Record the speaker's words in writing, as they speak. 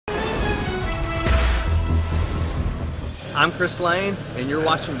I'm Chris Lane, and you're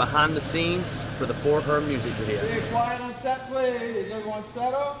watching behind the scenes for the For Her music video. Be quiet on set, please. Is everyone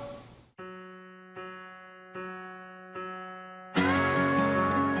settled?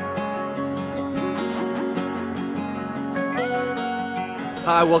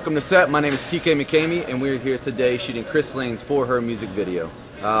 Hi, welcome to set. My name is TK McCamey, and we're here today shooting Chris Lane's For Her music video.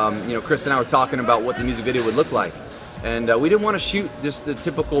 Chris and I were talking about what the music video would look like. And we didn't want to shoot just the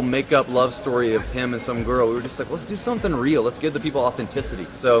typical makeup love story of him and some girl. We were just like, let's do something real. Let's give the people authenticity.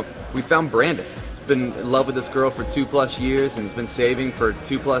 So we found Brandon. He's been in love with this girl for 2+ years and has been saving for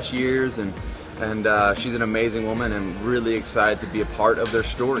 2+ years. And she's an amazing woman and really excited to be a part of their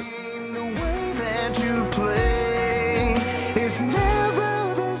story.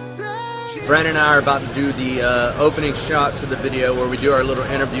 Brandon and I are about to do the opening shots of the video where we do our little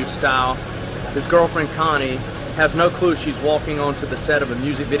interview style. His girlfriend Connie has no clue she's walking onto the set of a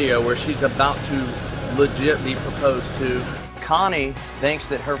music video where she's about to legit be proposed to. Connie thinks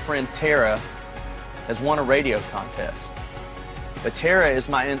that her friend Tara has won a radio contest. But Tara is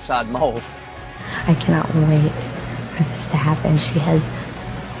my inside mole. I cannot wait for this to happen. She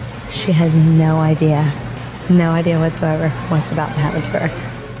has no idea whatsoever what's about to happen to her.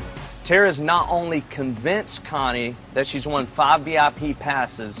 Tara's not only convinced Connie that she's won 5 VIP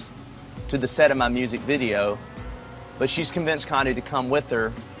passes to the set of my music video, but she's convinced Connie to come with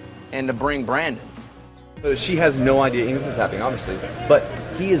her and to bring Brandon. She has no idea English is happening, obviously, but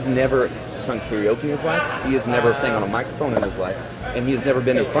he has never sung karaoke in his life, he has never sang on a microphone in his life, and he has never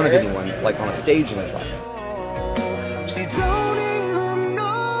been in front of anyone, like on a stage in his life. She don't even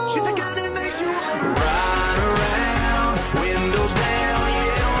know. She's the kind that makes you wanna ride around, windows down,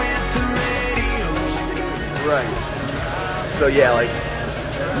 yeah, with the radio. Right. So yeah, like,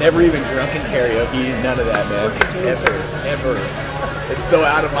 never even drunk in karaoke, none of that, man. Ever. It's so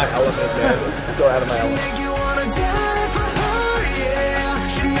out of my element, man. It's so out of my element. Make you wanna die for her, yeah.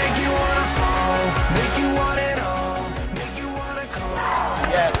 She make you wanna fall, make you want it all, make you wanna call.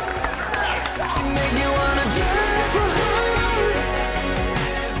 Yes. She make you wanna die for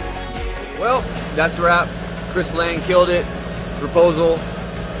her. Well, that's a wrap. Chris Lane killed it. Proposal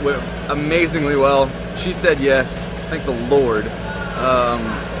went amazingly well. She said yes. Thank the Lord.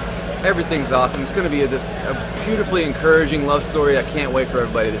 Everything's awesome. It's going to be a beautifully encouraging love story I can't wait for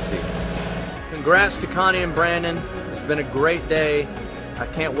everybody to see. Congrats to Connie and Brandon. It's been a great day. I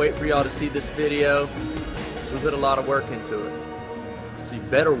can't wait for y'all to see this video. We put a lot of work into it, so you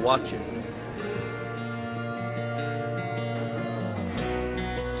better watch it.